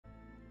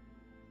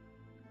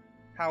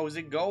How's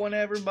it going,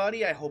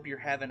 everybody? I hope you're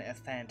having a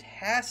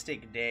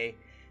fantastic day.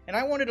 And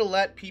I wanted to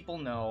let people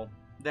know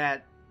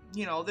that,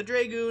 the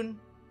Dragoon,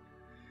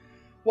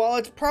 while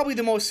it's probably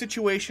the most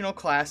situational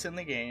class in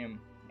the game,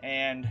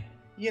 and,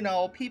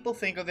 people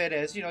think of it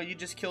as, you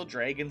just kill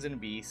dragons and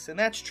beasts, and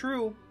that's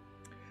true.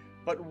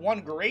 But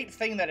one great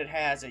thing that it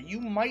has that you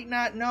might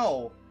not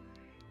know,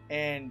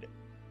 and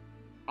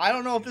I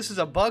don't know if this is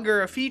a bug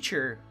or a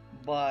feature,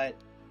 but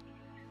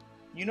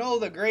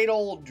the great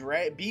old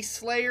Beast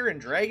Slayer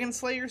and Dragon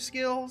Slayer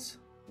skills?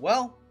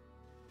 Well,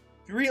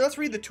 let's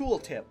read the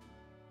tooltip.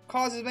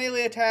 Causes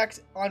melee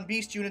attacks on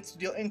beast units to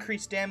deal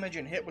increased damage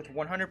and hit with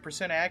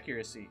 100%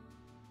 accuracy.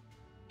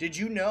 Did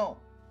you know?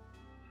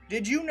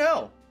 Did you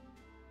know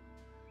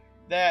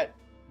that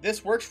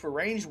this works for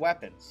ranged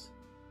weapons?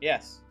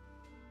 Yes.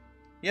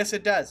 Yes,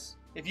 it does.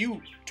 If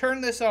you turn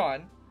this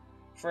on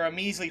for a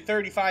measly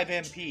 35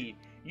 MP,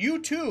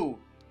 you too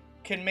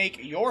can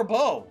make your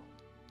bow,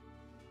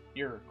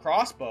 your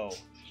crossbow,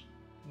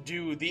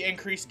 do the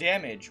increased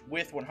damage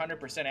with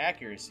 100%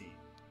 accuracy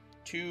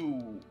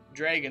to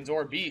dragons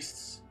or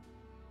beasts.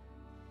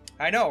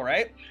 I know,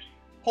 right?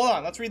 Hold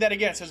on, let's read that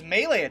again. It says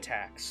melee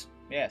attacks.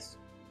 Yes.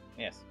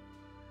 Yes.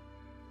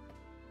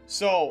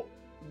 So,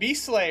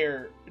 Beast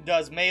Slayer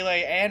does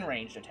melee and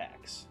ranged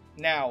attacks.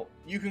 Now,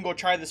 you can go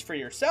try this for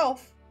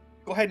yourself.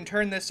 Go ahead and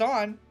turn this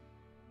on.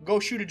 Go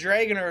shoot a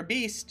dragon or a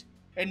beast,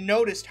 and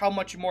notice how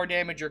much more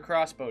damage your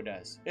crossbow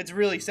does. It's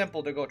really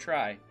simple to go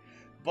try.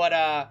 But,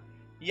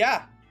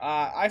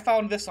 I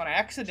found this on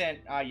accident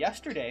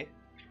yesterday,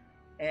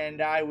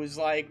 and I was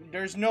like,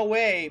 there's no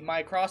way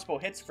my crossbow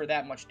hits for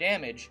that much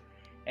damage.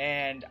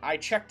 And I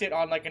checked it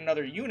on,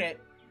 another unit,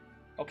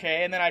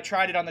 okay, and then I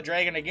tried it on the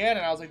dragon again,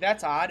 and I was like,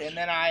 that's odd. And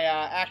then I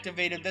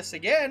activated this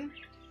again,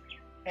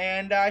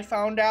 and I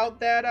found out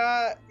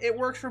that it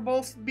works for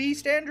both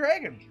beast and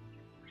dragon.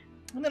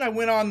 And then I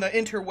went on the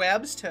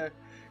interwebs to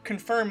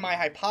confirm my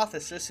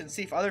hypothesis and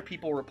see if other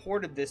people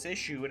reported this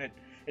issue, and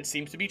it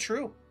seems to be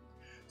true.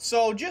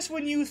 So just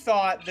when you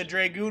thought the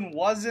Dragoon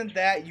wasn't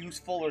that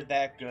useful or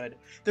that good,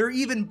 they're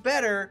even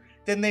better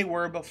than they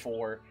were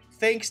before,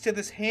 thanks to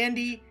this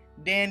handy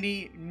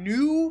dandy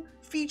new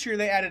feature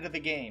they added to the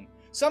game.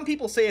 Some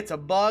people say it's a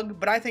bug,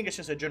 but I think it's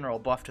just a general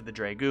buff to the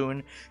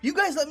Dragoon. You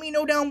guys let me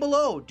know down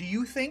below. Do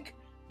you think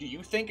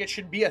it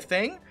should be a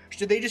thing?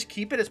 Should they just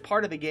keep it as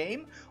part of the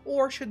game?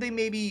 Or should they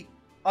maybe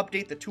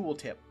update the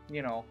tooltip,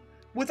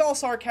 With all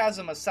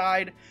sarcasm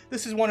aside,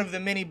 this is one of the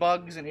many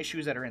bugs and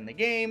issues that are in the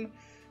game,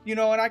 and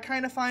I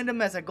kind of find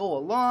them as I go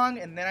along,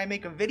 and then I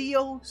make a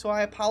video, so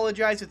I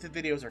apologize if the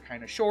videos are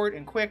kind of short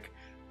and quick,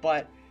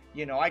 but,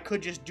 I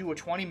could just do a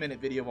 20-minute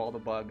video of all the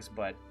bugs,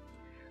 but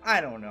I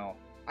don't know.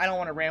 I don't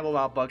want to ramble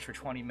about bugs for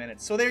 20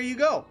 minutes, so there you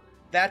go.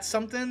 That's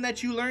something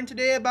that you learned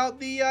today about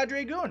the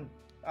Dragoon.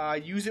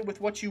 Use it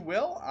with what you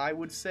will. I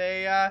would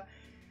say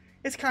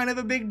it's kind of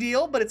a big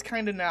deal, but it's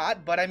kind of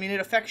not, but I mean, it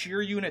affects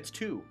your units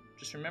too.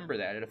 Just remember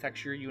that. It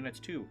affects your units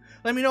too.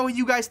 Let me know what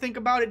you guys think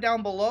about it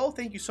down below.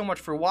 Thank you so much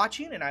for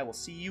watching, and I will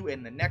see you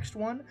in the next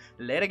one.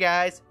 Later,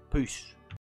 guys. Peace.